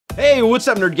Hey, what's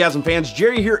up Nerdgasm fans?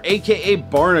 Jerry here, aka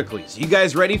Barnacules. You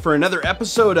guys ready for another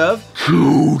episode of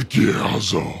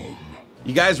Codegasm?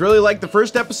 You guys really liked the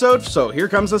first episode, so here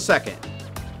comes the second.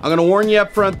 I'm gonna warn you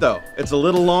up front though, it's a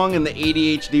little long and the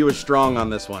ADHD was strong on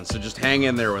this one, so just hang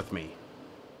in there with me.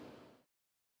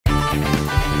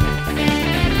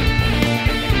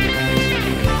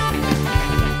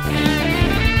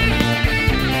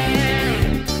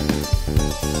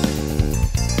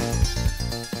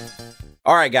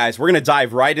 Alright guys, we're going to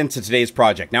dive right into today's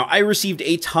project. Now, I received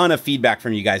a ton of feedback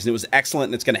from you guys, and it was excellent,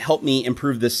 and it's going to help me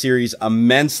improve this series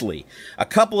immensely. A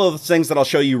couple of things that I'll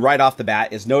show you right off the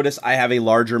bat is notice I have a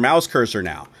larger mouse cursor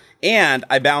now, and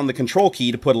I bound the control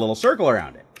key to put a little circle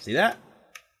around it. See that?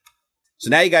 So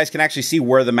now you guys can actually see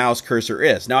where the mouse cursor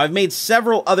is. Now, I've made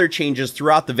several other changes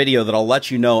throughout the video that I'll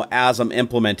let you know as I'm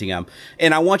implementing them.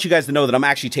 And I want you guys to know that I'm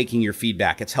actually taking your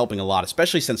feedback. It's helping a lot,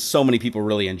 especially since so many people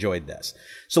really enjoyed this.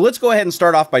 So let's go ahead and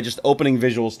start off by just opening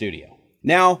Visual Studio.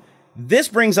 Now, this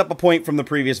brings up a point from the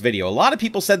previous video. A lot of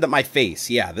people said that my face,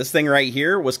 yeah, this thing right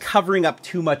here, was covering up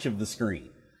too much of the screen.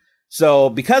 So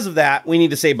because of that, we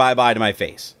need to say bye-bye to my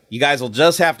face. You guys will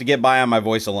just have to get by on my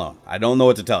voice alone. I don't know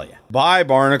what to tell you. Bye,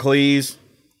 Barnacules.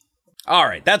 All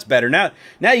right, that's better. Now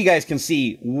you guys can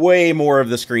see way more of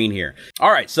the screen here.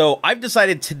 All right, so I've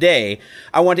decided today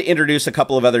I want to introduce a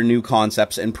couple of other new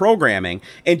concepts in programming.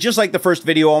 And just like the first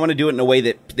video, I want to do it in a way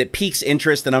that piques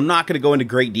interest, and I'm not going to go into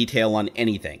great detail on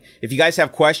anything. If you guys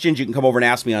have questions, you can come over and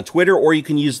ask me on Twitter, or you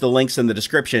can use the links in the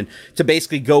description to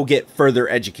basically go get further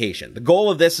education. The goal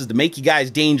of this is to make you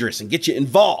guys dangerous and get you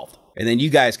involved. And then you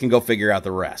guys can go figure out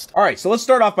the rest. All right, so let's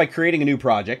start off by creating a new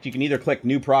project. You can either click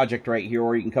New Project right here,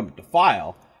 or you can come to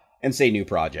File and say New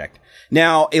Project.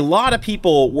 Now, a lot of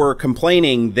people were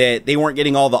complaining that they weren't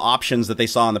getting all the options that they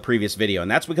saw in the previous video, and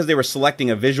that's because they were selecting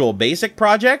a Visual Basic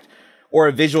project or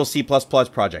a Visual C++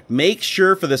 project. Make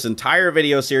sure for this entire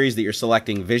video series that you're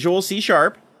selecting Visual C#,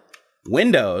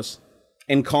 Windows,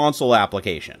 and Console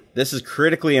application. This is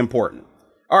critically important.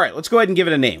 All right, let's go ahead and give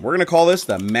it a name. We're going to call this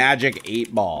the Magic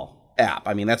 8-Ball app.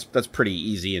 I mean, that's pretty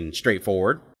easy and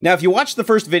straightforward. Now, if you watched the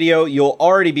first video, you'll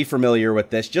already be familiar with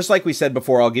this. Just like we said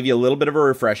before, I'll give you a little bit of a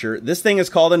refresher. This thing is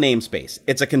called a namespace.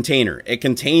 It's a container. It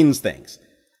contains things.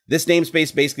 This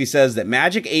namespace basically says that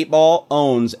Magic 8-Ball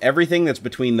owns everything that's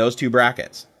between those two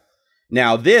brackets.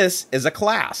 Now, this is a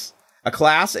class. A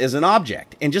class is an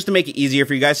object. And just to make it easier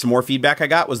for you guys, some more feedback I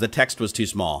got was the text was too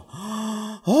small.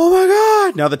 Oh my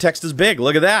God. Now the text is big.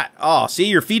 Look at that. Oh, see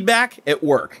your feedback at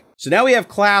work. So now we have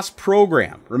class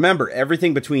program. Remember,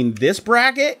 everything between this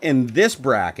bracket and this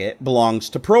bracket belongs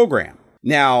to program.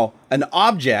 Now, an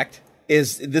object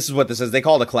this is what this is. They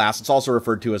call it a class. It's also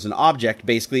referred to as an object.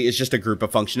 Basically, it's just a group of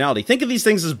functionality. Think of these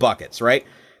things as buckets, right?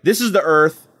 This is the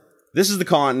Earth. This is the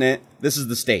continent. This is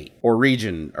the state or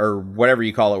region or whatever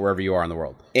you call it wherever you are in the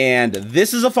world. And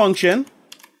this is a function.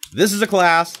 This is a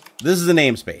class. This is a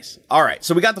namespace. All right,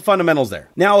 so we got the fundamentals there.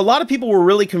 Now, a lot of people were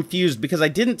really confused because I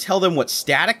didn't tell them what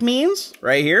static means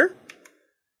right here,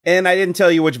 and I didn't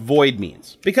tell you which void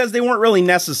means because they weren't really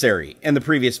necessary in the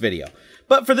previous video.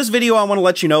 But for this video, I want to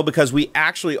let you know because we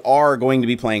actually are going to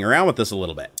be playing around with this a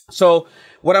little bit. So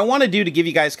what I want to do to give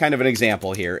you guys kind of an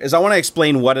example here is I want to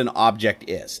explain what an object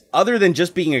is. Other than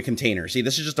just being a container, see,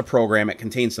 this is just a program, it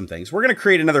contains some things. We're going to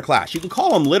create another class. You can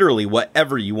call them literally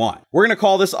whatever you want. We're going to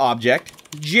call this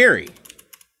object Jerry.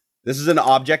 This is an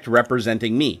object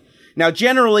representing me. Now,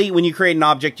 generally, when you create an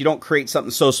object, you don't create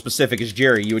something so specific as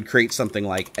Jerry. You would create something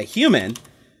like a human,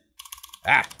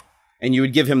 and you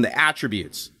would give him the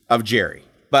attributes of Jerry.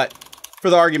 But for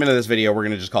the argument of this video, we're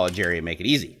going to just call it Jerry and make it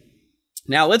easy.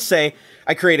 Now, let's say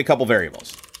I create a couple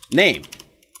variables. Name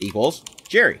equals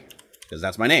Jerry, because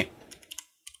that's my name.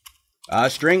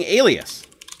 String alias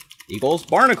equals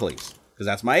Barnacules, because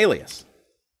that's my alias.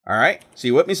 All right, so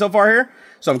you with me so far here?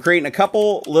 So I'm creating a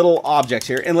couple little objects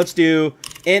here, and let's do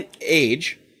int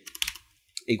age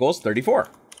equals 34.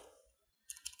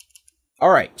 All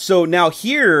right, so now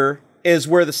here is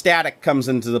where the static comes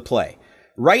into the play.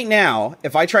 Right now,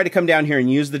 if I try to come down here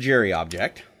and use the Jerry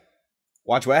object,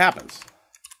 watch what happens.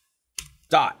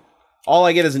 Dot. All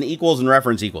I get is an equals and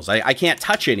reference equals. I can't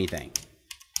touch anything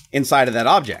inside of that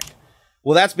object.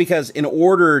 Well, that's because in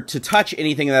order to touch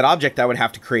anything in that object, I would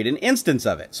have to create an instance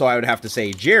of it. So I would have to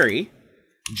say Jerry,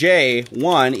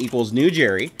 J1 equals new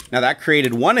Jerry. Now that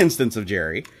created one instance of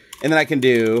Jerry. And then I can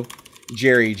do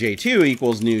Jerry J2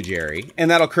 equals new Jerry.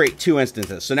 And that'll create two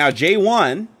instances. So now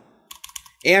J1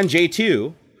 and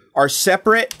J2 are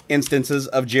separate instances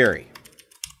of Jerry.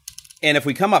 And if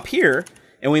we come up here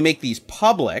and we make these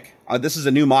public, this is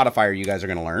a new modifier you guys are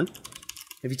going to learn.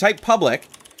 If you type public,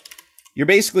 you're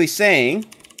basically saying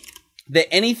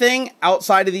that anything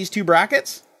outside of these two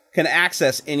brackets can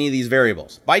access any of these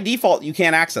variables. By default, you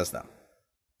can't access them.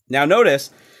 Now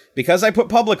notice, because I put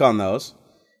public on those,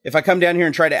 if I come down here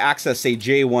and try to access, say,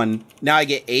 J1, now I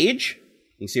get age.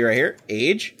 You can see right here,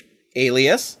 age,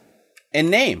 alias, and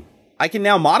name. I can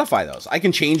now modify those. I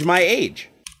can change my age,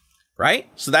 right?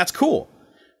 So that's cool.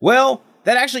 Well,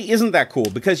 that actually isn't that cool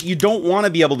because you don't want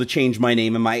to be able to change my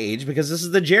name and my age because this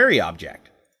is the Jerry object.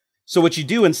 So what you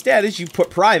do instead is you put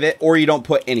private or you don't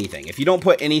put anything. If you don't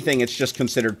put anything, it's just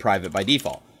considered private by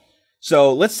default.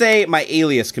 So let's say my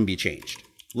alias can be changed.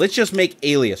 Let's just make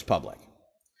alias public.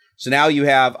 So now you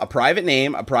have a private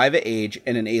name, a private age,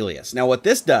 and an alias. Now what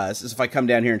this does is if I come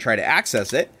down here and try to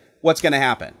access it, what's going to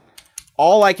happen?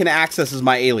 All I can access is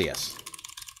my alias.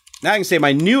 Now I can say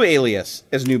my new alias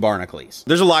is New Barnacules.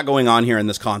 There's a lot going on here in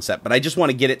this concept, but I just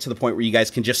want to get it to the point where you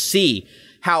guys can just see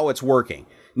how it's working.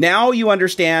 Now you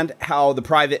understand how the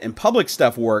private and public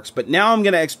stuff works, but now I'm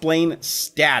going to explain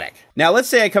static. Now let's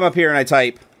say I come up here and I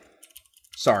type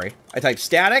static,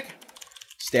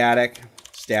 static,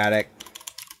 static.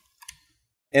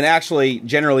 And actually,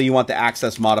 generally you want the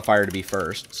access modifier to be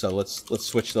first. So let's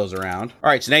switch those around. All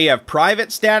right, so now you have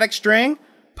private static string,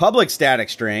 public static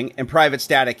string, and private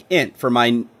static int for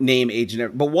my name, age, and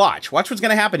everything. But watch what's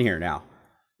going to happen here now.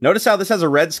 Notice how this has a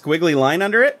red squiggly line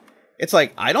under it? It's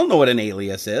like, I don't know what an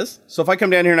alias is. So if I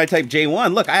come down here and I type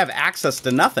J1, look, I have access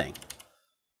to nothing.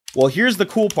 Well, here's the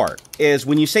cool part, is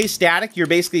when you say static, you're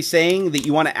basically saying that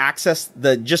you want to access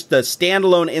just the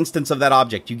standalone instance of that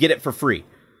object. You get it for free.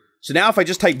 So now if I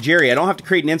just type Jerry, I don't have to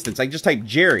create an instance. I can just type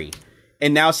Jerry,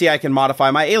 and now see I can modify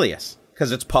my alias,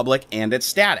 because it's public and it's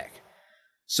static.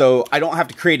 So I don't have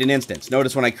to create an instance.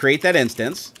 Notice when I create that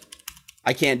instance,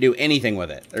 I can't do anything with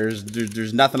it.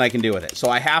 There's nothing I can do with it. So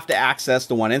I have to access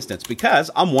the one instance, because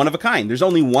I'm one of a kind. There's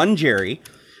only one Jerry.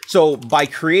 So by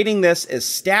creating this as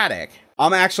static,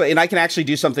 and I can actually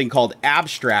do something called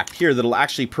abstract here that'll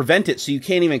actually prevent it so you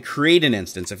can't even create an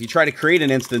instance. If you try to create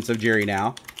an instance of Jerry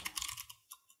now,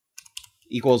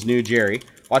 equals new Jerry,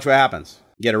 watch what happens.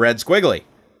 You get a red squiggly,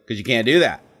 because you can't do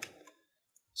that.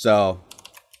 So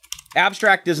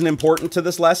abstract isn't important to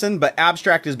this lesson, but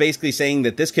abstract is basically saying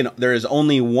that there is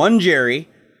only one Jerry,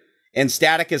 and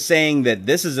static is saying that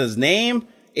this is his name,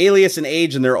 alias, and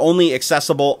age, and they're only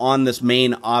accessible on this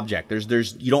main object.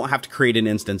 You don't have to create an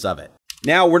instance of it.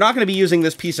 Now, we're not going to be using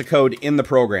this piece of code in the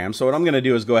program, so what I'm going to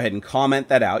do is go ahead and comment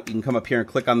that out. You can come up here and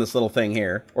click on this little thing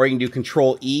here, or you can do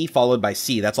Control-E followed by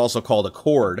C. That's also called a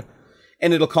chord,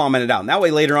 and it'll comment it out. And that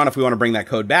way, later on, if we want to bring that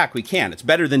code back, we can. It's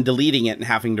better than deleting it and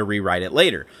having to rewrite it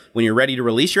later. When you're ready to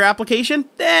release your application,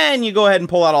 then you go ahead and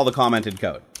pull out all the commented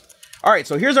code. All right,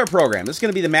 so here's our program. This is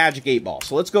going to be the Magic 8-Ball.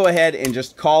 So let's go ahead and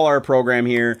just call our program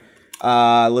here.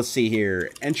 Let's see here.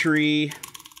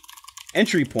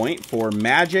 Entry point for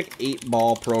Magic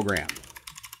 8-Ball program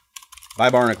by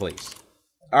Barnacules.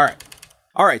 All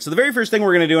right, so the very first thing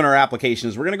we're going to do in our application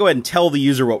is we're going to go ahead and tell the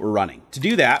user what we're running. To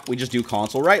do that, we just do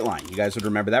console write line. You guys would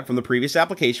remember that from the previous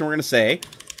application. We're going to say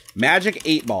Magic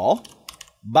 8-Ball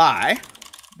by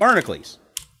Barnacules.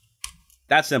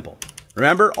 That's simple.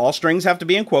 Remember, all strings have to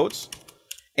be in quotes,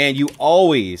 and you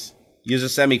always use a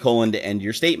semicolon to end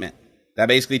your statement. That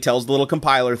basically tells the little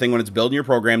compiler thing when it's building your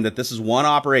program that this is one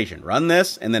operation. Run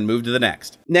this and then move to the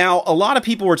next. Now, a lot of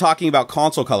people were talking about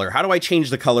console color. How do I change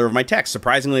the color of my text?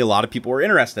 Surprisingly, a lot of people were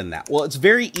interested in that. Well, it's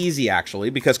very easy, actually,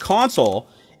 because console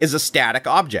is a static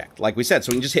object, like we said. So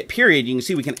we can just hit period. You can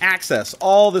see we can access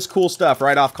all this cool stuff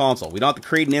right off console. We don't have to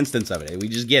create an instance of it. We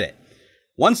just get it.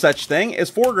 One such thing is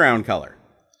foreground color.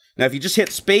 Now, if you just hit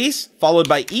space followed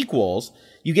by equals,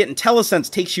 you get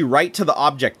IntelliSense takes you right to the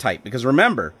object type. Because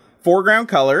remember, foreground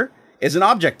color is an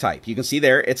object type. You can see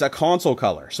there, it's a console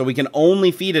color. So we can only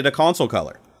feed it a console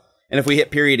color. And if we hit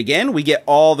period again, we get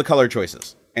all the color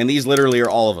choices. And these literally are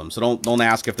all of them. So don't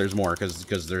ask if there's more,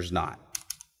 because there's not.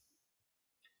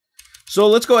 So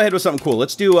let's go ahead with something cool.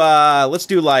 Let's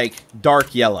do like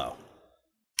dark yellow.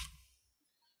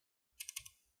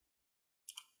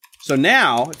 So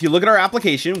now, if you look at our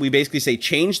application, we basically say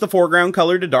change the foreground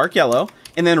color to dark yellow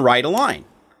and then write a line.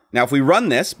 Now, if we run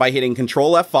this by hitting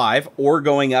Control F5 or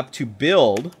going up to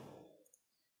build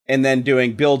and then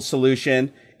doing build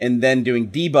solution and then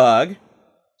doing debug,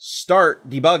 start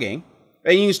debugging.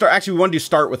 And you can start, actually, we want to do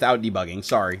start without debugging.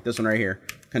 Sorry, this one right here.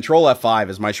 Control F5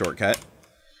 is my shortcut.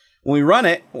 When we run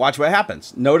it, watch what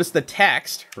happens. Notice the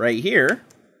text right here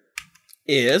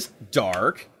is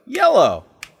dark yellow.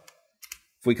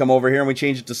 If we come over here and we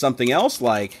change it to something else,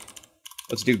 like,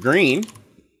 let's do green.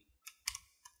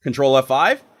 Control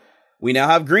F5. We now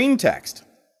have green text.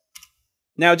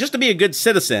 Now, just to be a good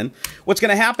citizen, what's going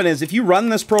to happen is if you run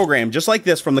this program just like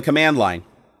this from the command line,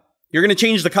 you're going to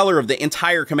change the color of the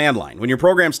entire command line. When your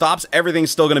program stops,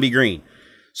 everything's still going to be green.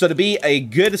 So to be a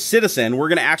good citizen, we're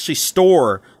going to actually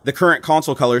store the current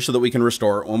console color so that we can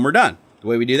restore it when we're done. The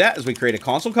way we do that is we create a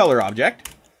console color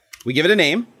object. We give it a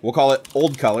name. We'll call it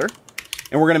old color.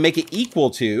 And we're going to make it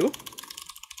equal to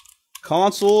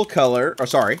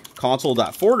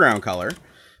console.foreground color,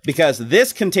 because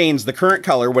this contains the current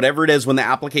color, whatever it is when the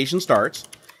application starts.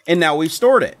 And now we've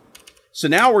stored it. So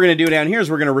now what we're going to do down here is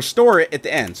we're going to restore it at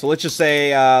the end. So let's just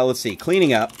say, let's see,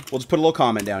 cleaning up. We'll just put a little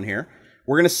comment down here.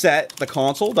 We're going to set the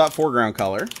console.foreground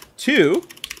color to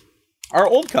our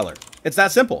old color. It's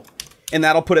that simple. And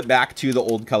that'll put it back to the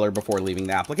old color before leaving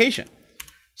the application.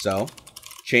 So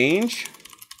change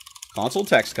console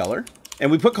text color.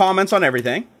 And we put comments on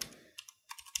everything.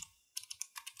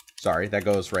 Sorry, that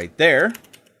goes right there.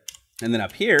 And then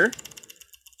up here,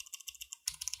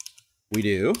 we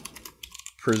do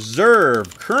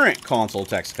preserve current console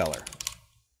text color.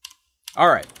 All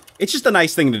right. It's just a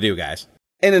nice thing to do, guys.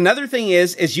 And another thing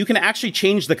is you can actually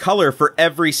change the color for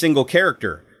every single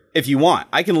character if you want.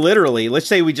 I can literally, let's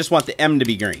say we just want the M to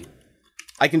be green.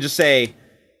 I can just say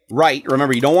right.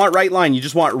 Remember, you don't want right line. You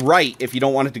just want right if you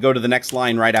don't want it to go to the next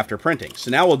line right after printing.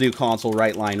 So now we'll do console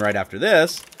right line right after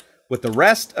this with the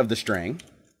rest of the string.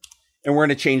 And we're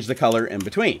going to change the color in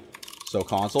between. So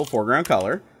console foreground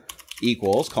color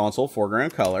equals console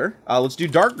foreground color. Let's do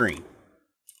dark green.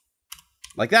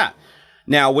 Like that.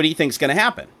 Now, what do you think is going to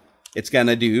happen? It's going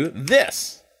to do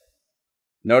this.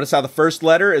 Notice how the first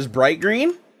letter is bright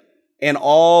green and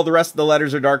all the rest of the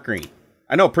letters are dark green.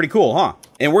 I know, pretty cool, huh?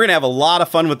 And we're going to have a lot of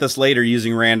fun with this later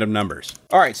using random numbers.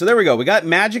 All right, so there we go. We got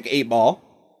Magic 8-Ball.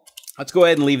 Let's go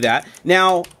ahead and leave that.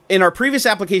 Now, in our previous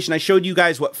application, I showed you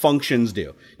guys what functions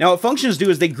do. Now, what functions do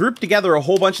is they group together a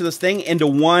whole bunch of this thing into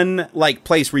one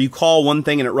place where you call one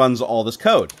thing and it runs all this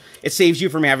code. It saves you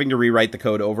from having to rewrite the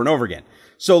code over and over again.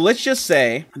 So let's just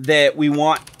say that we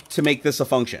want to make this a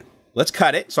function. Let's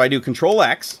cut it. So I do Control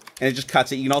X and it just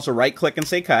cuts it. You can also right click and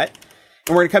say cut.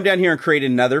 And we're going to come down here and create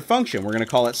another function. We're going to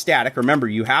call it static. Remember,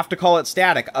 you have to call it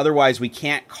static. Otherwise, we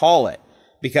can't call it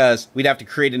because we'd have to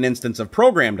create an instance of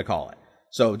program to call it.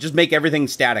 So just make everything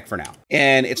static for now.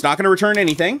 And it's not going to return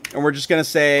anything. And we're just going to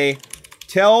say,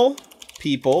 tell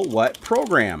people what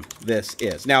program this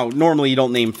is. Now, normally you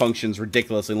don't name functions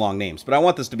ridiculously long names, but I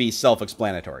want this to be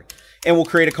self-explanatory. And we'll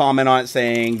create a comment on it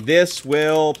saying, this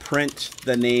will print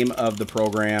the name of the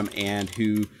program and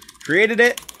who created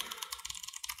it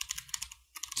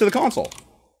to the console.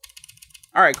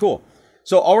 All right, cool.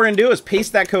 So all we're going to do is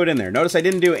paste that code in there. Notice I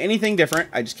didn't do anything different.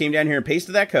 I just came down here and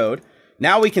pasted that code.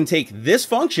 Now we can take this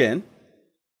function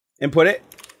and put it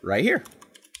right here.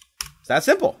 It's that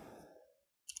simple.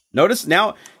 Notice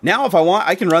now if I want,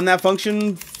 I can run that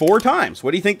function 4 times.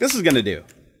 What do you think this is going to do?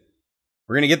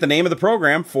 We're going to get the name of the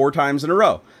program 4 times in a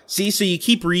row. See, so you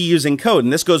keep reusing code.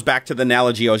 And this goes back to the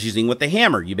analogy I was using with the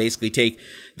hammer. You basically take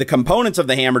the components of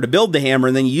the hammer to build the hammer,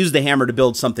 and then you use the hammer to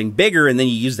build something bigger, and then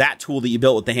you use that tool that you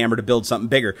built with the hammer to build something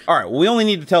bigger. All right, well, we only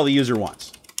need to tell the user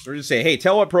once. So we're going to say, hey,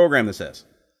 tell what program this is.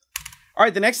 All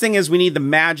right, the next thing is we need the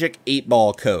Magic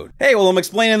 8-Ball code. Hey, well, I'm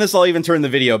explaining this. I'll even turn the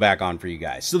video back on for you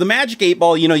guys. So the Magic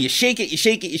 8-Ball, you know, you shake it, you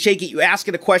shake it, you shake it, you ask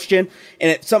it a question,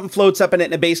 and something floats up in it,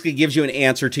 and it basically gives you an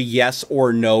answer to yes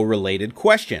or no related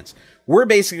questions. We're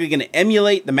basically going to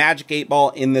emulate the Magic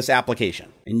 8-Ball in this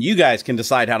application. And you guys can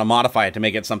decide how to modify it to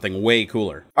make it something way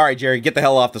cooler. All right, Jerry, get the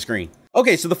hell off the screen.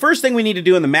 Okay, so the first thing we need to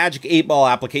do in the Magic 8-Ball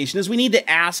application is we need to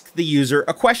ask the user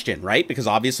a question, right? Because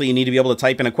obviously you need to be able to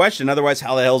type in a question, otherwise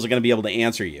how the hell is it going to be able to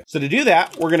answer you? So to do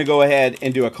that, we're going to go ahead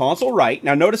and do a console write.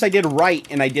 Now notice I did write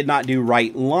and I did not do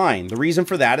write line. The reason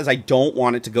for that is I don't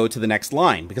want it to go to the next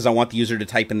line because I want the user to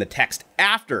type in the text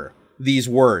after these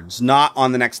words, not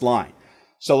on the next line.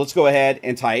 So let's go ahead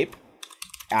and type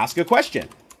ask a question.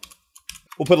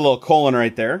 We'll put a little colon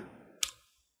right there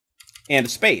and a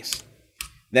space,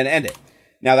 then end it.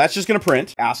 Now that's just going to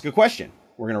print ask a question.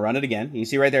 We're going to run it again. You can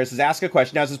see right there, it says ask a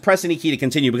question. Now it says press any key to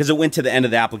continue because it went to the end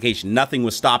of the application. Nothing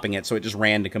was stopping it, so it just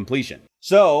ran to completion.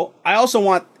 So I also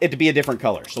want it to be a different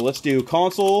color. So let's do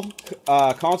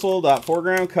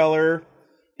console.foreground color.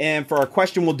 And for our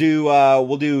question, we'll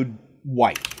do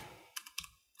white.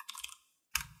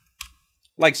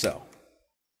 Like so.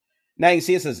 Now you can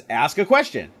see it says ask a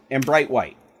question in bright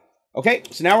white. Okay,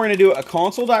 so now we're going to do a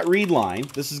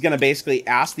console.readLine. This is going to basically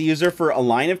ask the user for a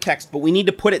line of text, but we need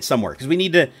to put it somewhere because we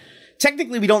need to,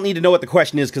 technically we don't need to know what the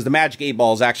question is because the Magic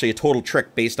 8-Ball is actually a total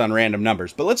trick based on random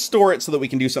numbers, but let's store it so that we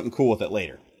can do something cool with it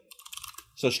later.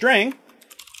 So string,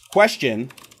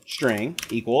 question, string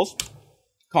equals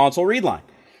console readLine.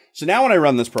 So now when I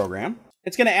run this program,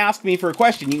 it's going to ask me for a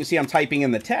question. You can see I'm typing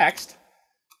in the text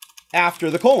after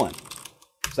the colon.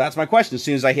 So that's my question. As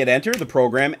soon as I hit enter, the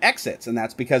program exits, and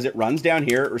that's because it runs down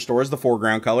here, it restores the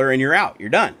foreground color, and you're out. You're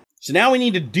done. So now we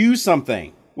need to do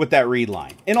something with that read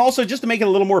line. And also, just to make it a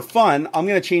little more fun, I'm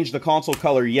going to change the console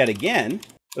color yet again.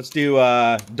 Let's do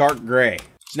dark gray.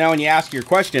 So now when you ask your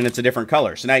question, it's a different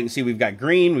color. So now you can see we've got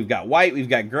green, we've got white, we've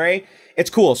got gray. It's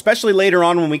cool, especially later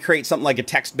on when we create something like a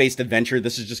text-based adventure.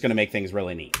 This is just going to make things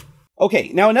really neat.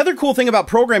 Okay, now another cool thing about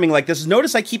programming like this is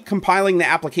notice I keep compiling the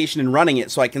application and running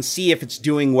it so I can see if it's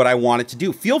doing what I want it to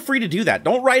do. Feel free to do that.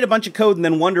 Don't write a bunch of code and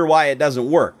then wonder why it doesn't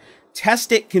work.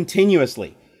 Test it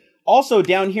continuously. Also,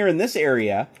 down here in this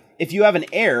area, if you have an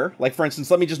error, like for instance,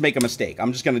 let me just make a mistake.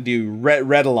 I'm just going to do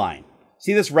red align.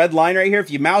 See this red line right here?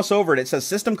 If you mouse over it, it says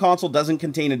system console doesn't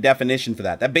contain a definition for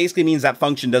that. That basically means that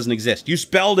function doesn't exist. You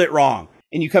spelled it wrong.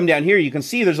 And you come down here, you can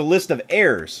see there's a list of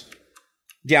errors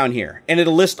down here. And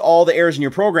it'll list all the errors in your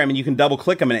program, and you can double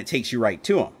click them and it takes you right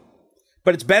to them.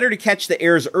 But it's better to catch the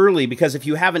errors early, because if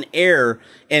you have an error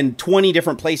in 20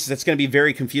 different places, it's going to be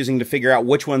very confusing to figure out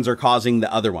which ones are causing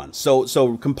the other ones.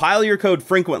 So compile your code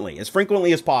frequently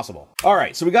as possible. All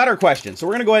right, so we got our question. So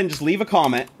we're going to go ahead and just leave a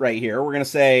comment right here. We're going to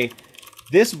say,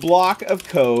 this block of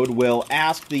code will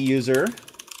ask the user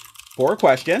for a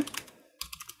question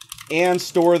and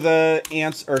store the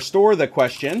answer, or store the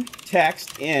question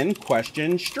text in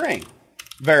question string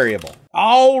variable.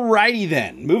 Alrighty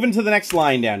then, moving to the next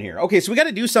line down here. Okay, so we got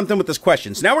to do something with this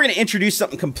question. So now we're going to introduce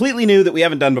something completely new that we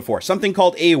haven't done before, something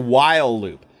called a while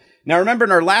loop. Now remember,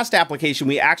 in our last application,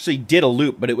 we actually did a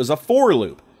loop, but it was a for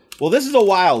loop. Well, this is a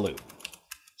while loop.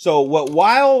 So what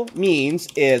while means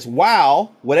is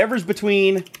while whatever's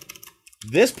between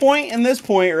this point and this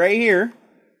point right here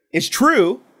is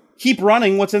true, keep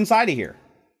running what's inside of here.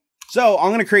 So I'm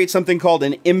going to create something called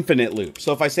an infinite loop.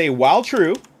 So if I say while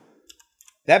true,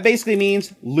 that basically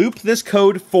means loop this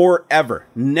code forever.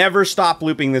 Never stop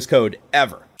looping this code,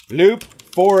 ever. Loop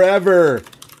forever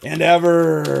and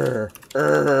ever.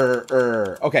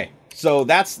 Okay, so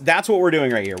that's what we're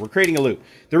doing right here. We're creating a loop.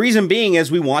 The reason being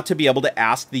is we want to be able to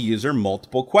ask the user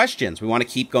multiple questions. We want to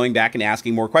keep going back and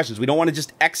asking more questions. We don't want to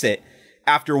just exit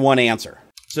after one answer.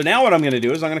 So now what I'm going to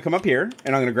do is I'm going to come up here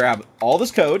and I'm going to grab all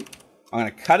this code. I'm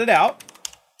going to cut it out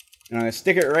and I'm going to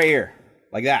stick it right here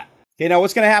like that. Okay, now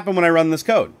what's going to happen when I run this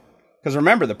code? Because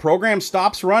remember, the program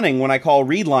stops running when I call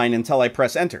readline until I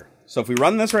press enter. So if we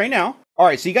run this right now. All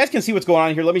right, so you guys can see what's going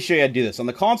on here. Let me show you how to do this. On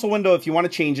the console window, if you want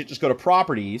to change it, just go to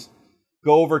properties,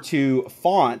 go over to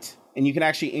font, and you can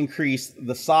actually increase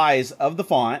the size of the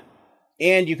font.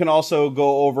 And you can also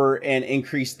go over and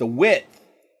increase the width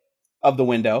of the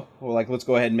window. Well, like, let's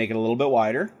go ahead and make it a little bit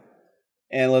wider.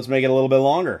 And let's make it a little bit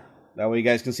longer. That way you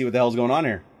guys can see what the hell's going on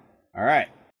here. All right.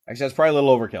 Actually, that's probably a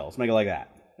little overkill. Let's make it like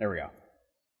that. There we go.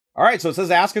 All right, so it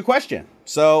says ask a question.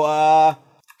 So,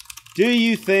 do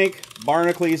you think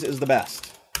Barnacules is the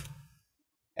best?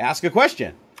 Ask a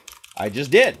question. I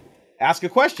just did. Ask a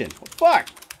question. What the fuck?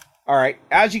 All right,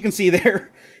 as you can see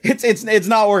there, it's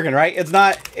not working, right? It's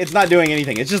not doing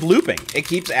anything. It's just looping. It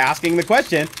keeps asking the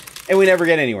question, and we never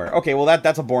get anywhere. Okay, well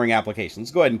that's a boring application.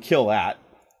 Let's go ahead and kill that.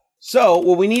 So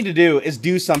what we need to do is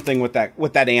do something with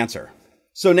that answer.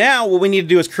 So now what we need to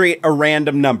do is create a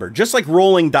random number, just like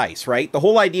rolling dice, right? The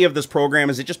whole idea of this program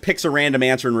is it just picks a random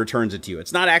answer and returns it to you.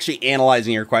 It's not actually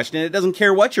analyzing your question. It doesn't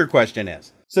care what your question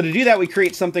is. So to do that, we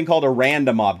create something called a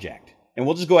random object. And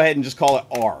we'll just go ahead and just call it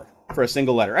R for a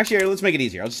single letter. Actually, let's make it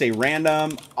easier. I'll just say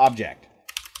random object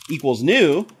equals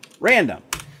new random.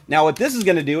 Now what this is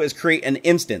going to do is create an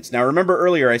instance. Now remember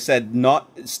earlier I said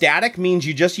not static means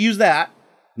you just use that.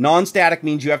 Non-static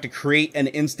means you have to create an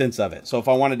instance of it. So if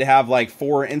I wanted to have like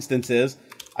 4 instances,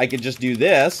 I could just do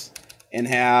this and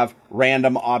have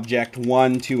random object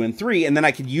 1, 2, and 3, and then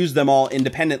I could use them all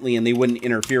independently and they wouldn't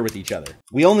interfere with each other.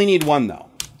 We only need one though.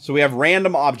 So we have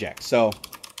random object. So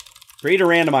create a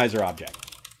randomizer object.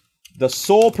 The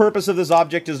sole purpose of this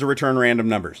object is to return random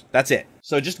numbers. That's it.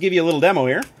 So just to give you a little demo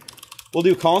here, we'll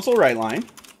do console write line.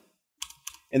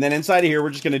 And then inside of here, we're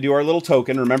just going to do our little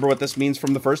token. Remember what this means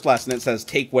from the first lesson. It says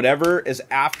take whatever is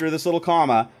after this little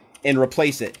comma and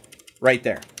replace it right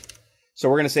there. So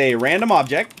we're going to say random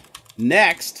object,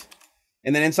 next,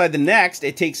 and then inside the next,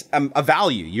 it takes a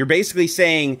value. You're basically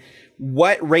saying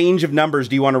what range of numbers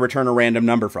do you want to return a random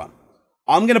number from?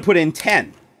 I'm going to put in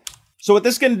 10. So what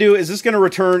this is going to do is this is going to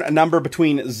return a number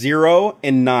between 0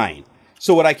 and 9.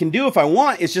 So what I can do if I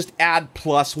want is just add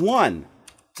 +1.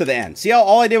 To the end. See how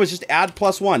all I did was just add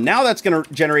 +1. Now that's going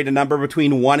to generate a number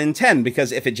between 1 and 10,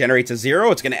 because if it generates a 0,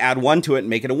 it's going to add 1 to it and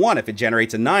make it a 1. If it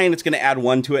generates a 9, it's going to add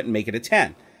 1 to it and make it a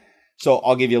 10. So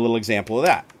I'll give you a little example of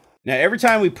that. Now every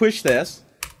time we push this,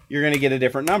 you're going to get a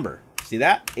different number. See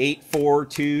that? 8, 4,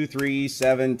 2, 3,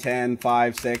 7, 10,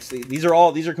 5, 6. These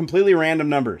are completely random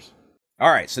numbers. All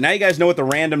right, so now you guys know what the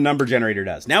random number generator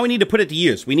does. Now we need to put it to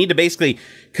use. We need to basically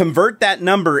convert that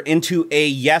number into a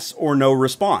yes or no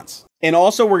response. And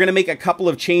also, we're going to make a couple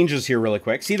of changes here really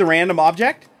quick. See the random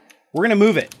object? We're going to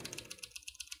move it.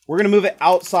 We're going to move it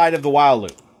outside of the while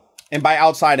loop. And by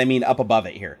outside, I mean up above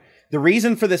it here. The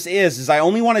reason for this is I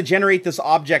only want to generate this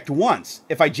object once.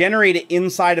 If I generate it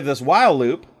inside of this while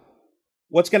loop,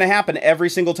 what's going to happen every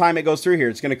single time it goes through here?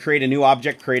 It's going to create a new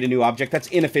object, create a new object. That's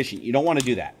inefficient. You don't want to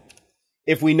do that.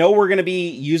 If we know we're going to be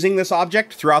using this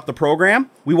object throughout the program,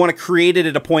 we want to create it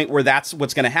at a point where that's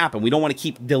what's going to happen. We don't want to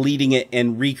keep deleting it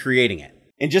and recreating it.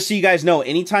 And just so you guys know,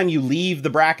 anytime you leave the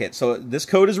bracket, so this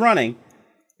code is running,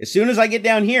 as soon as I get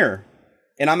down here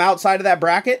and I'm outside of that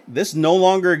bracket, this no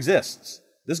longer exists.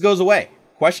 This goes away.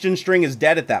 Question string is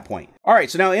dead at that point. All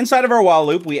right, so now inside of our while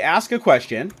loop, we ask a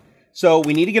question. So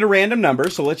we need to get a random number.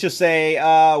 So let's just say,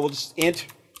 we'll just int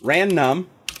random.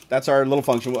 That's our little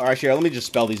function. Actually, let me just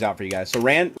spell these out for you guys. So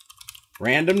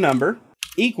random number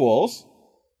equals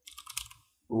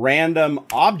random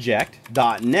object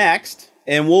dot next,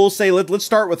 and we'll say let's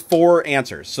start with 4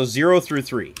 answers. So 0 through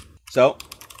 3. So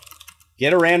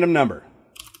get a random number.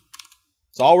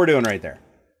 That's all we're doing right there.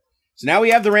 So now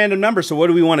we have the random number. So what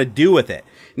do we want to do with it?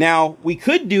 Now we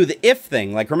could do the if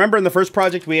thing. Like remember in the first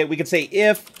project we could say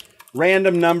if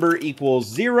random number equals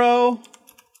 0,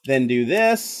 then do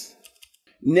this.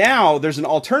 Now, there's an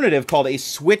alternative called a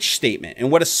switch statement.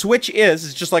 And what a switch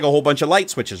is just like a whole bunch of light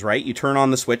switches, right? You turn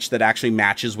on the switch that actually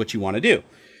matches what you want to do.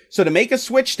 So to make a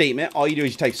switch statement, all you do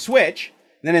is you type switch,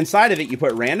 and then inside of it, you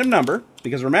put random number,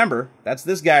 because remember, that's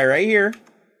this guy right here.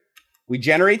 We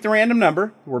generate the random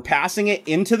number. We're passing it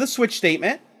into the switch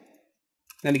statement.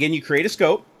 Then again, you create a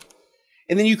scope.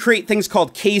 And then you create things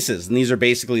called cases. And these are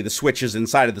basically the switches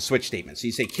inside of the switch statement. So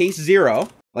you say case 0,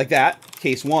 like that,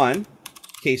 case 1,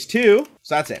 case 2,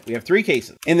 so that's it. We have 3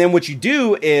 cases. And then what you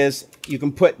do is you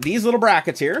can put these little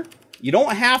brackets here. You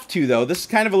don't have to, though. This is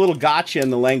kind of a little gotcha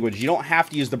in the language. You don't have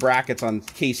to use the brackets on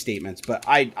case statements, but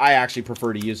I actually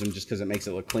prefer to use them just because it makes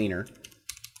it look cleaner.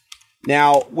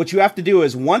 Now, what you have to do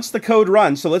is once the code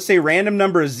runs, so let's say random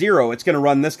number is 0, it's going to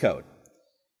run this code.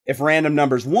 If random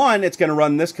number is 1, it's going to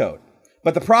run this code.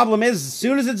 But the problem is, as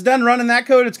soon as it's done running that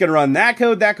code, it's going to run that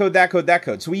code, that code, that code, that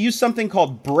code. So we use something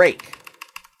called break.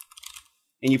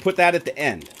 And you put that at the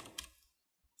end.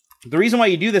 The reason why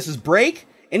you do this is break.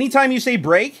 Anytime you say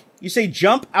break, you say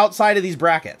jump outside of these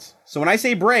brackets. So when I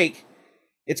say break,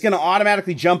 it's going to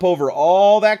automatically jump over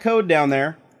all that code down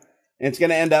there. And it's going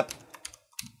to end up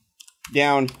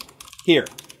down here.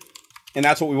 And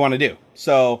that's what we want to do.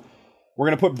 So we're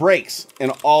going to put breaks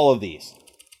in all of these.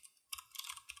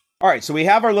 All right, so we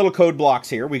have our little code blocks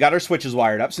here. We got our switches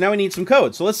wired up. So now we need some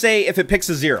code. So let's say if it picks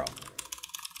a 0.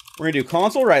 We're going to do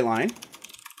console write line.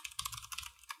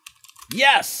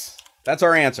 Yes! That's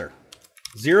our answer.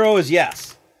 0 is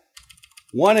yes.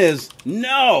 1 is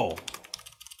no.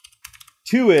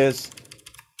 2 is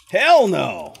hell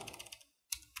no.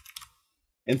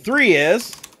 And 3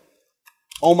 is,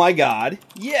 oh my god,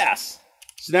 yes.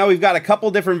 So now we've got a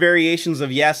couple different variations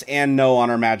of yes and no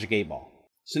on our Magic 8 Ball.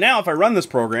 So now if I run this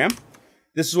program,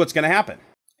 this is what's going to happen.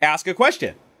 Ask a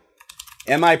question.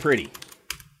 Am I pretty?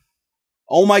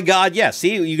 Oh my god, yes.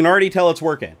 See, you can already tell it's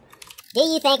working. Do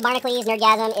you think Barnacules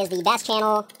Nerdgasm is the best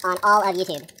channel on all of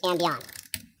YouTube and beyond?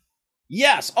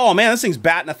 Yes. Oh man, this thing's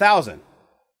batting 1,000.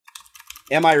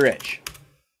 Am I rich?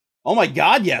 Oh my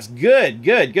god, yes. Good,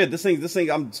 good, good. This thing,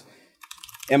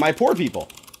 am I poor people?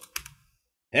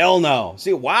 Hell no.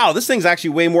 See, wow, this thing's actually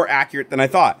way more accurate than I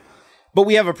thought. But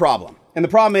we have a problem. And the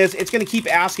problem is it's going to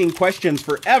keep asking questions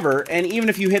forever. And even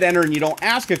if you hit enter and you don't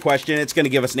ask a question, it's going to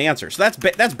give us an answer. So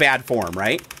that's bad form,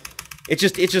 right? It's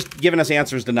just giving us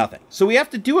answers to nothing. So we have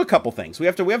to do a couple things. We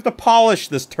have to polish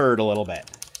this turd a little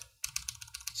bit.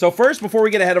 So first, before we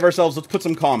get ahead of ourselves, let's put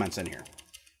some comments in here.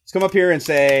 Let's come up here and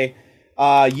say,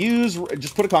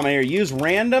 just put a comment here, use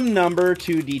random number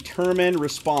to determine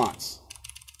response.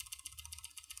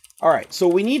 All right, so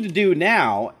what we need to do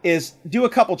now is do a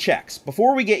couple checks.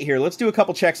 Before we get here, let's do a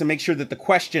couple checks and make sure that the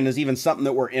question is even something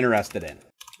that we're interested in.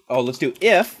 Oh, let's do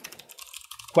if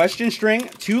question string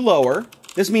to lower.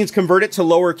 This means convert it to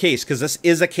lowercase because this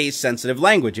is a case-sensitive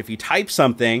language. If you type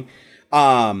something,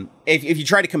 if you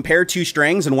try to compare 2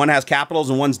 strings and one has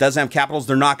capitals and one doesn't have capitals,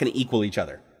 they're not going to equal each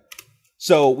other.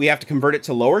 So we have to convert it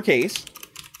to lowercase,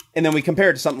 and then we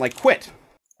compare it to something like quit.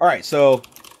 All right, so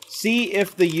see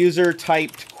if the user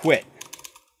typed quit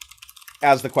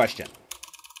as the question.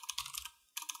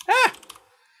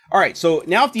 All right, so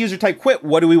now if the user type quit,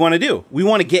 what do we want to do? We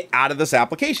want to get out of this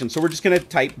application. So we're just going to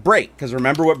type break, because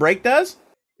remember what break does?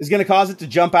 Is going to cause it to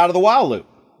jump out of the while loop,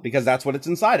 because that's what it's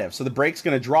inside of. So the break's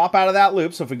going to drop out of that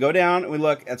loop. So if we go down and we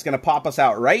look, it's going to pop us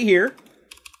out right here.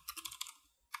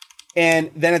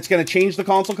 And then it's going to change the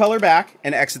console color back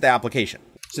and exit the application.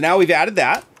 So now we've added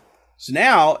that. So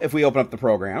now if we open up the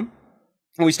program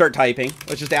and we start typing,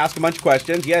 let's just ask a bunch of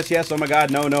questions. Yes, yes, oh my God,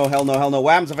 no, no, hell no, hell no.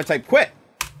 What happens if I type quit?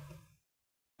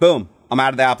 Boom, I'm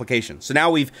out of the application. So now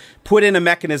we've put in a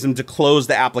mechanism to close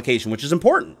the application, which is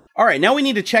important. All right, now we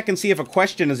need to check and see if a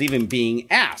question is even being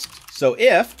asked. So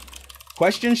if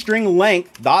question string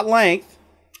length dot length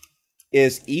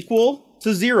is equal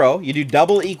to 0, you do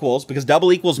double equals, because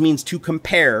double equals means to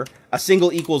compare. A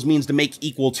single equals means to make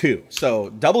equal to. So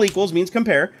double equals means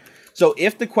compare. So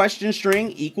if the question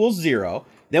string equals 0,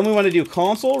 then we want to do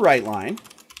console write line.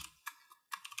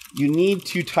 You need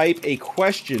to type a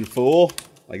question, fool.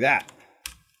 Like that.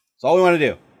 That's all we want to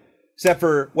do. Except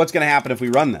for what's going to happen if we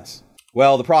run this.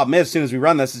 Well, the problem is, as soon as we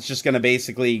run this, it's just going to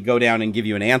basically go down and give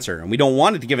you an answer. And we don't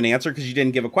want it to give an answer because you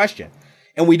didn't give a question.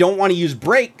 And we don't want to use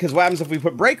break, because what happens if we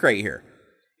put break right here?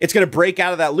 It's going to break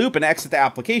out of that loop and exit the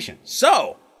application.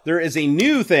 So there is a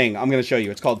new thing I'm going to show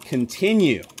you. It's called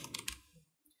continue.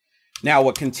 Now,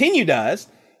 what continue does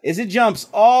is it jumps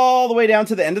all the way down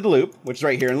to the end of the loop, which is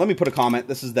right here. And let me put a comment.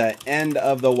 This is the end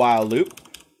of the while loop.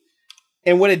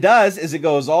 And what it does is it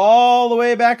goes all the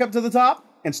way back up to the top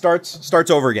and starts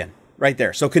over again right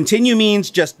there. So continue means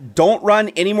just don't run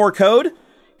any more code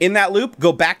in that loop.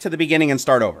 Go back to the beginning and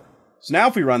start over. So now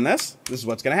if we run this, this is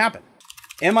what's going to happen.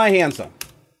 Am I handsome?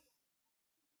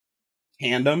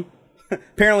 Handum?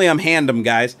 Apparently I'm handum,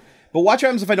 guys. But watch what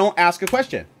happens if I don't ask a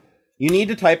question. You need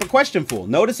to type a question, fool.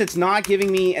 Notice it's not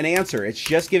giving me an answer. It's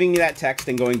just giving me that text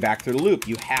and going back through the loop.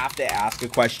 You have to ask a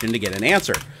question to get an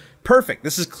answer. Perfect.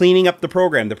 This is cleaning up the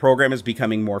program. The program is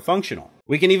becoming more functional.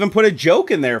 We can even put a joke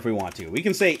in there if we want to. We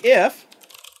can say if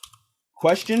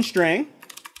question string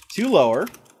to lower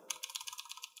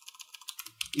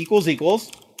equals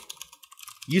equals,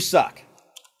 you suck.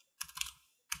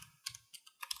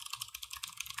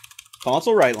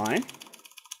 Console write line.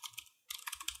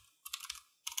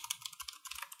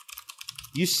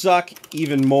 You suck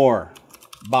even more.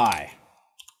 Bye.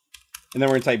 And then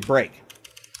we're going to type break.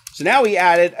 So now we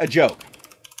added a joke.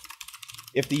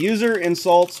 If the user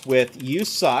insults with you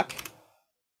suck,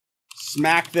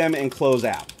 smack them and close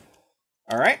app.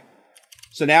 All right.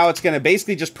 So now it's going to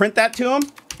basically just print that to them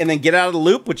and then get out of the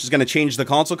loop, which is going to change the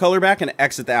console color back and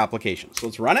exit the application. So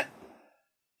let's run it.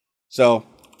 So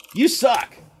you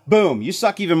suck. Boom. You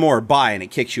suck even more. Bye. And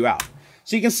it kicks you out.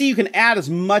 So you can see you can add as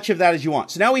much of that as you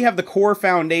want. So now we have the core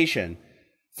foundation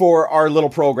for our little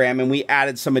program, and we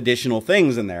added some additional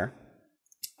things in there.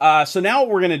 So now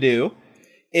what we're going to do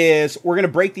is we're going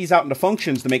to break these out into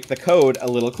functions to make the code a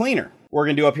little cleaner. What we're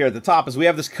going to do up here at the top is we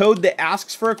have this code that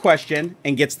asks for a question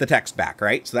and gets the text back,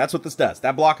 right? So that's what this does.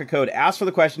 That block of code asks for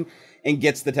the question and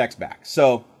gets the text back.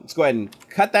 So let's go ahead and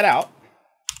cut that out.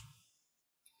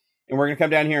 And we're going to come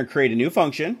down here and create a new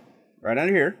function right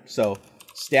under here. So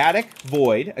static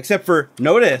void, except for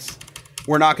notice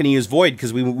we're not going to use void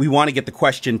because we want to get the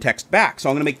question text back. So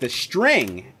I'm going to make the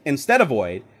string instead of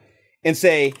void and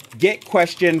say get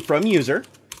question from user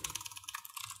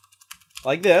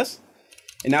like this.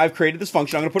 And now I've created this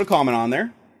function. I'm going to put a comment on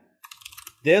there.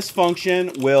 This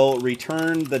function will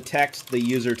return the text the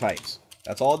user types.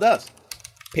 That's all it does.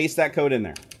 Paste that code in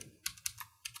there.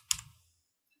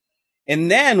 And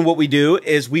then what we do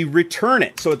is we return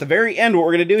it. So at the very end, what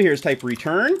we're going to do here is type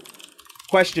return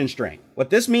question string. What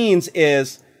this means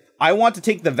is I want to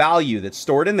take the value that's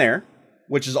stored in there,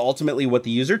 which is ultimately what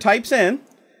the user types in,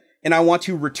 and I want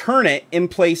to return it in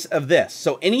place of this.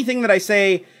 So anything that I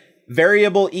say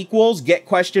variable equals get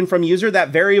question from user, that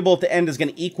variable at the end is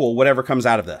going to equal whatever comes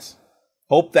out of this.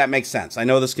 Hope that makes sense. I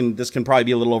know this can probably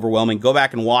be a little overwhelming. Go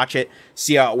back and watch it,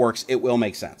 see how it works. It will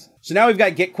make sense. So now we've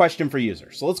got get question for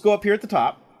user. So let's go up here at the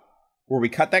top where we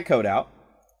cut that code out.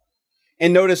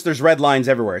 And notice there's red lines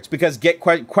everywhere. It's because get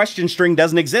question string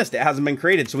doesn't exist. It hasn't been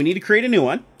created. So we need to create a new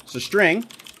one. So string,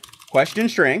 question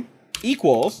string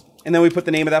equals, and then we put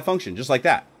the name of that function just like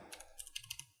that.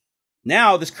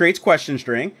 Now this creates question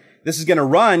string. This is going to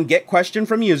run get question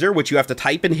from user, which you have to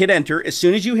type and hit enter. As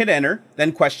soon as you hit enter,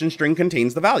 then question string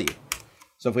contains the value.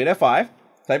 So if we hit F5,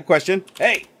 type question,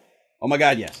 hey, oh my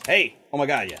God, yes. Hey, oh my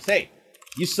God, yes. Hey,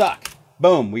 you suck.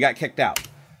 Boom, we got kicked out.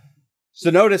 So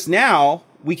notice now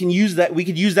we can use that. We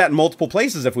could use that in multiple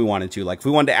places if we wanted to. Like if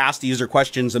we wanted to ask the user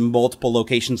questions in multiple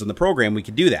locations in the program, we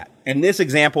could do that. In this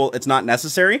example, it's not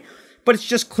necessary, but it's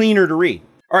just cleaner to read.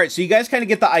 All right, so you guys kind of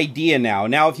get the idea now.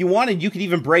 Now, if you wanted, you could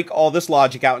even break all this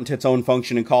logic out into its own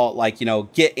function and call it like, you know,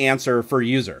 get answer for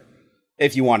user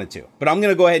if you wanted to. But I'm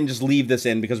going to go ahead and just leave this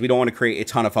in because we don't want to create a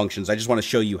ton of functions. I just want to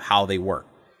show you how they work.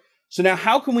 So now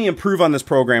how can we improve on this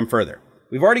program further?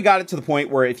 We've already got it to the point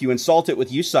where if you insult it with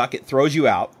you suck, it throws you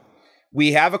out.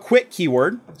 We have a quit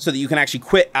keyword so that you can actually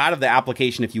quit out of the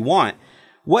application if you want.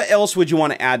 What else would you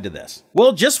want to add to this?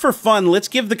 Well, just for fun, let's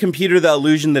give the computer the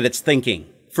illusion that it's thinking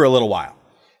for a little while.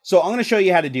 So I'm going to show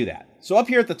you how to do that. So up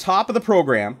here at the top of the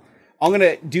program, I'm going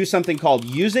to do something called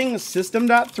using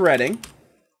system.threading.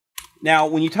 Now,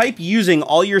 when you type using,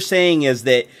 all you're saying is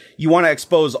that you want to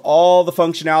expose all the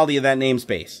functionality of that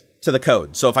namespace to the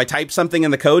code. So if I type something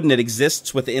in the code and it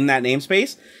exists within that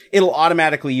namespace, it'll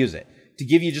automatically use it. To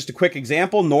give you just a quick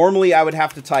example, normally I would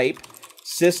have to type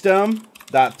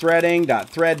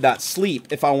system.threading.thread.sleep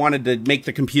if I wanted to make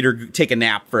the computer take a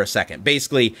nap for a second.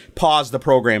 Basically, pause the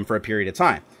program for a period of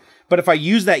time. But if I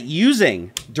use that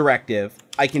using directive,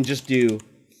 I can just do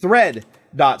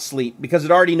thread.sleep because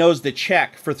it already knows the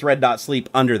check for thread.sleep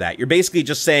under that. You're basically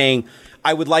just saying,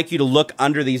 I would like you to look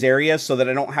under these areas so that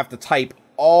I don't have to type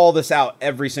all this out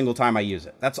every single time I use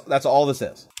it. That's all this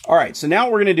is. All right, so now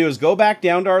what we're going to do is go back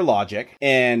down to our logic.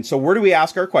 And so where do we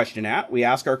ask our question at? We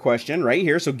ask our question right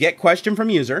here. So get question from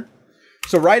user.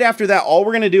 So right after that, all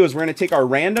we're going to do is we're going to take our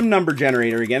random number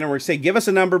generator again, and we're going to say, give us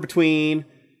a number between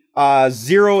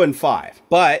 0 and 5.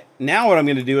 But now what I'm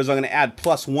going to do is I'm going to add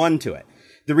 +1 to it.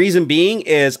 The reason being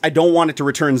is I don't want it to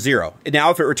return 0. And now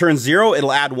if it returns 0,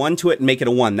 it'll add 1 to it and make it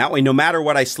a 1. That way, no matter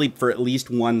what, I sleep for at least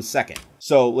 1 second.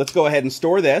 So let's go ahead and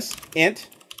store this. Int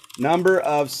number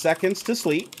of seconds to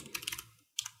sleep.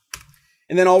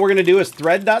 And then all we're going to do is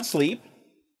thread.sleep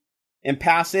and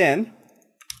pass in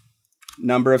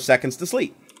number of seconds to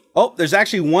sleep. Oh, there's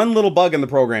actually one little bug in the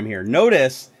program here.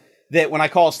 Notice that when I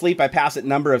call sleep, I pass it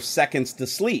number of seconds to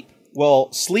sleep.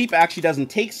 Well, sleep actually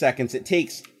doesn't take seconds. It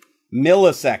takes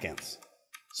milliseconds.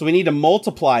 So we need to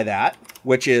multiply that,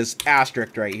 which is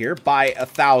asterisk right here, by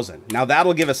 1,000. Now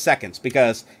that'll give us seconds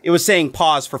because it was saying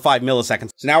pause for 5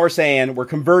 milliseconds. So now we're saying we're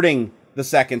converting the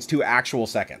seconds to actual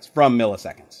seconds from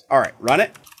milliseconds. All right, run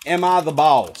it. Am I the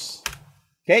boss?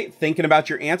 Okay, thinking about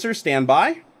your answer, stand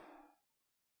by.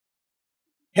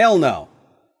 Hell no.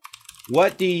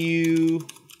 What do you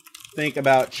think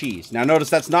about cheese? Now notice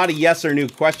that's not a yes or no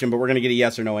question, but we're going to get a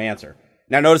yes or no answer.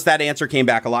 Now notice that answer came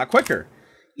back a lot quicker.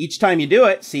 Each time you do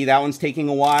it, see that one's taking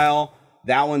a while,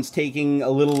 that one's taking a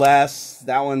little less,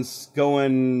 that one's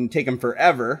taking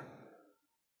forever.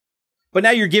 But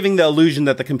now you're giving the illusion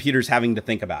that the computer's having to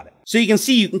think about it. So you can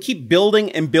see you can keep building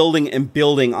and building and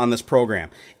building on this program.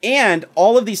 And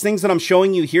all of these things that I'm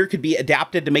showing you here could be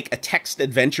adapted to make a text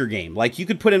adventure game. Like you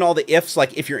could put in all the ifs,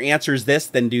 like if your answer is this,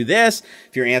 then do this.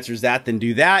 If your answer is that, then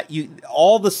do that.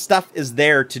 All the stuff is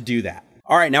there to do that.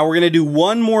 All right, now we're going to do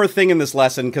one more thing in this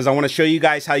lesson because I want to show you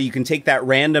guys how you can take that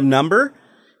random number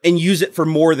and use it for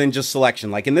more than just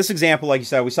selection. Like in this example, like you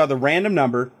said, we saw the random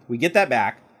number, we get that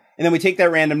back, and then we take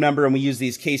that random number and we use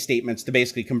these case statements to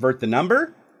basically convert the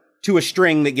number to a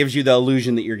string that gives you the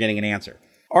illusion that you're getting an answer.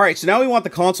 All right, so now we want the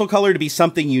console color to be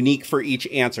something unique for each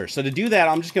answer. So to do that,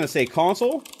 I'm just going to say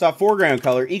console.foreground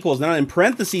color equals, now in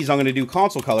parentheses, I'm going to do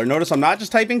console color. Notice I'm not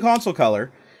just typing console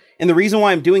color. And the reason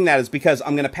why I'm doing that is because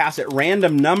I'm going to pass it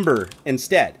random number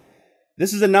instead.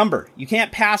 This is a number. You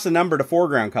can't pass a number to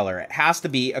foreground color. It has to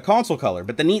be a console color.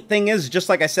 But the neat thing is, just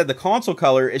like I said, the console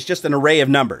color is just an array of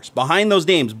numbers. Behind those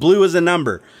names, blue is a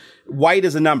number, white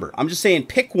is a number. I'm just saying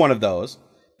pick one of those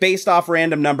based off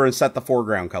random number and set the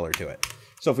foreground color to it.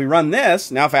 So if we run this,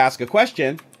 now if I ask a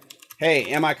question, hey,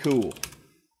 am I cool?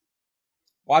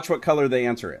 Watch what color the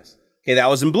answer is. Okay, that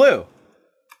was in blue.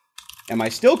 Am I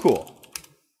still cool?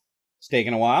 It's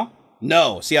taking a while.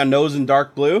 No. See how no's in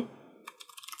dark blue?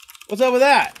 What's up with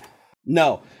that?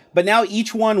 No. But now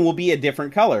each one will be a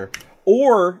different color.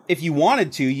 Or if you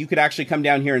wanted to, you could actually come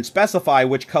down here and specify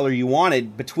which color you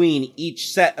wanted between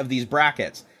each set of these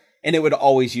brackets. And it would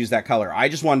always use that color. I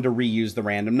just wanted to reuse the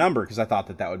random number because I thought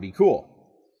that that would be cool.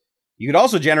 You could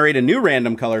also generate a new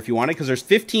random color if you wanted because there's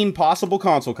 15 possible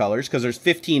console colors because there's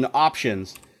 15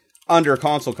 options under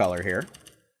console color here.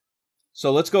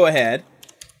 So let's go ahead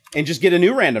and just get a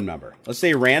new random number. Let's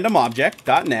say random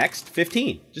object.next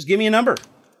 15. Just give me a number.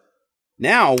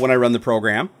 Now, when I run the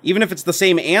program, even if it's the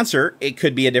same answer, it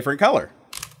could be a different color.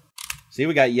 See,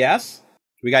 we got yes.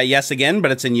 We got yes again,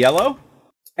 but it's in yellow.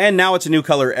 And now it's a new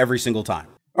color every single time.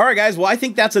 All right, guys. Well, I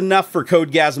think that's enough for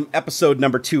Codegasm episode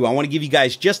number 2. I want to give you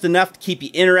guys just enough to keep you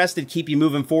interested, keep you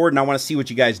moving forward, and I want to see what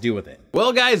you guys do with it.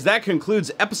 Well, guys, that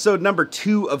concludes episode number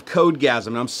 2 of Codegasm.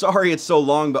 And I'm sorry it's so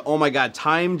long, but oh my God,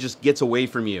 time just gets away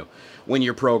from you. when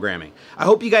you're programming. I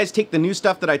hope you guys take the new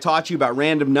stuff that I taught you about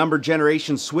random number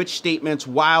generation, switch statements,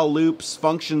 while loops,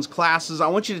 functions, classes. I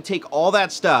want you to take all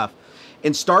that stuff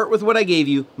and start with what I gave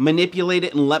you, manipulate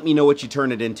it, and let me know what you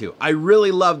turn it into. I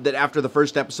really loved that after the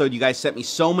first episode, you guys sent me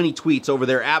so many tweets over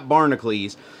there at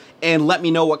Barnacules and let me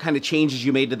know what kind of changes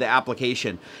you made to the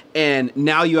application. And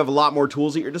now you have a lot more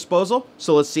tools at your disposal,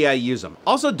 so let's see how you use them.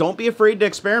 Also, don't be afraid to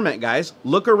experiment, guys.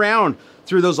 Look around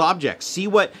through those objects. See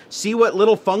what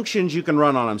little functions you can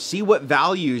run on them. See what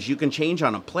values you can change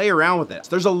on them. Play around with it.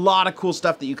 There's a lot of cool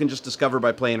stuff that you can just discover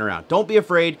by playing around. Don't be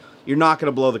afraid. You're not going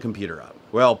to blow the computer up.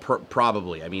 Well,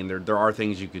 probably. I mean, there are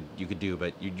things you could do,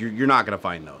 but you're not going to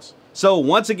find those. So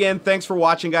once again, thanks for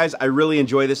watching, guys. I really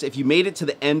enjoy this. If you made it to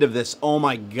the end of this, oh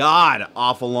my God,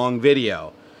 awful long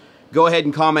video, go ahead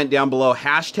and comment down below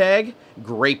hashtag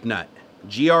GrapeNut,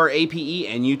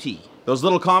 GRAPENUT. Those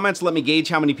little comments let me gauge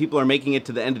how many people are making it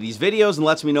to the end of these videos and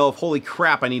lets me know if, holy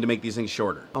crap, I need to make these things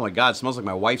shorter. Oh my God, it smells like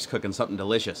my wife's cooking something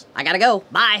delicious. I gotta go.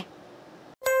 Bye.